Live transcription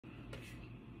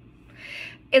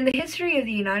In the history of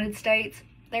the United States,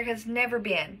 there has never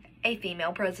been a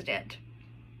female president,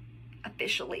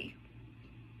 officially.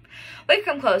 We've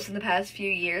come close in the past few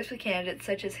years with candidates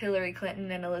such as Hillary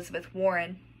Clinton and Elizabeth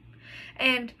Warren.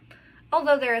 And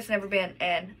although there has never been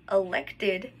an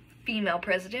elected female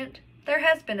president, there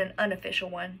has been an unofficial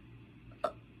one.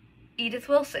 Edith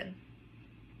Wilson.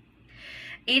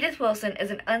 Edith Wilson is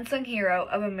an unsung hero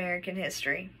of American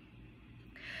history.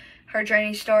 Her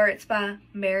journey starts by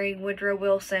marrying Woodrow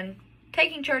Wilson,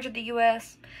 taking charge of the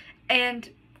U.S., and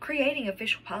creating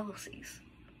official policies.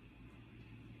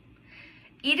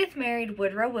 Edith married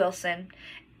Woodrow Wilson,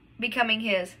 becoming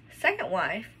his second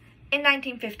wife, in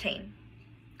 1915.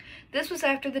 This was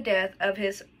after the death of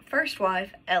his first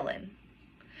wife, Ellen.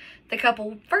 The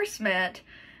couple first met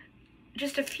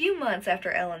just a few months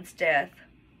after Ellen's death,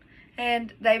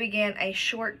 and they began a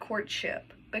short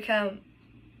courtship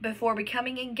before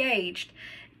becoming engaged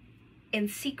in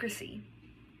secrecy.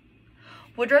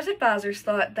 Woodrow's advisors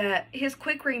thought that his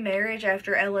quick remarriage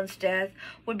after Ellen's death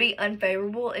would be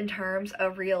unfavorable in terms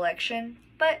of re-election,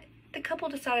 but the couple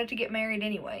decided to get married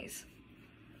anyways.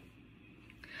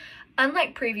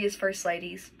 Unlike previous First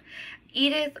Ladies,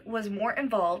 Edith was more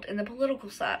involved in the political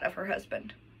side of her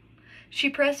husband. She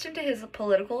pressed into his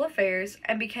political affairs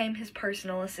and became his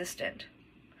personal assistant.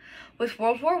 With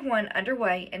World War I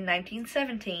underway in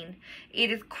 1917,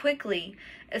 Edith quickly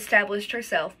established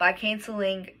herself by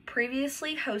canceling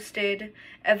previously hosted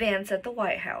events at the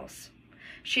White House.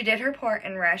 She did her part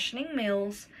in rationing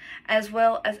meals, as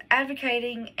well as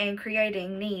advocating and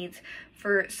creating needs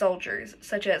for soldiers,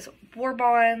 such as war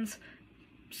bonds,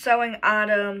 sewing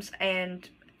items, and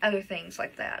other things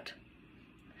like that.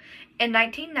 In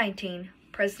 1919,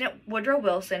 President Woodrow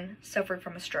Wilson suffered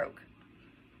from a stroke.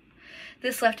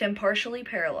 This left him partially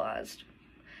paralyzed.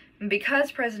 And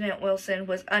because President Wilson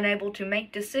was unable to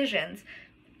make decisions,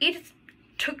 Edith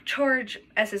took charge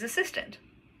as his assistant.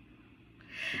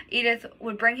 Edith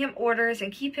would bring him orders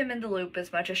and keep him in the loop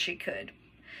as much as she could.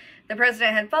 The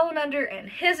president had fallen under, and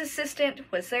his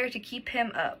assistant was there to keep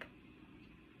him up.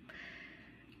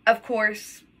 Of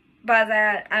course, by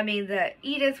that, I mean that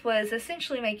Edith was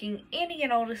essentially making any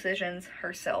and all decisions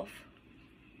herself.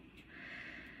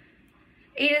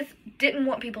 Edith didn't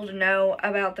want people to know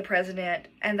about the president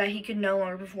and that he could no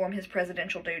longer perform his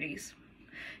presidential duties.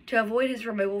 To avoid his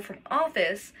removal from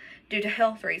office due to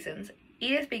health reasons,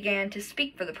 Edith began to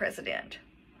speak for the president.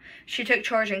 She took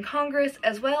charge in Congress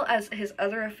as well as his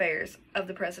other affairs of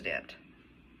the president.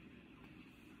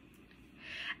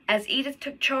 As Edith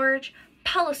took charge,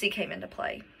 policy came into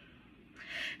play.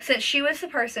 Since she was the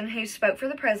person who spoke for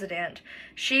the president,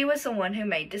 she was the one who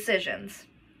made decisions.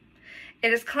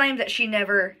 It is claimed that she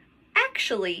never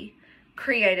actually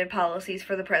created policies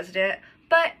for the president,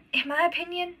 but in my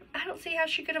opinion, I don't see how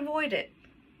she could avoid it.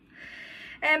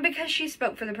 And because she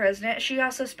spoke for the president, she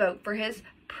also spoke for his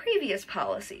previous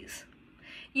policies.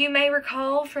 You may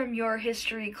recall from your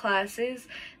history classes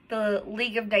the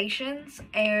League of Nations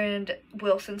and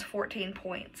Wilson's 14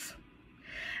 points.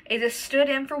 Edith stood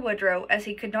in for Woodrow as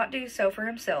he could not do so for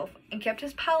himself and kept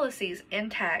his policies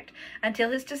intact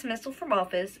until his dismissal from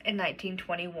office in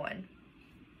 1921.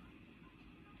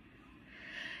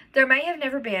 There may have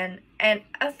never been an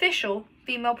official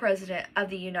female president of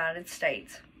the United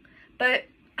States, but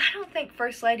I don't think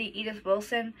First Lady Edith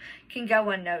Wilson can go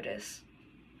unnoticed.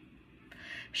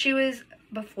 She was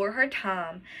before her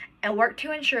time and worked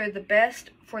to ensure the best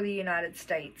for the United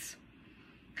States.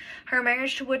 Her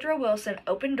marriage to Woodrow Wilson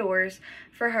opened doors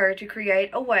for her to create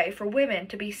a way for women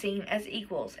to be seen as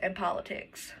equals in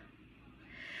politics.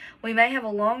 We may have a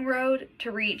long road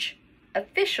to reach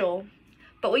official,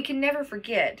 but we can never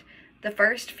forget the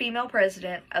first female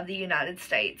president of the United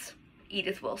States,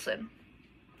 Edith Wilson.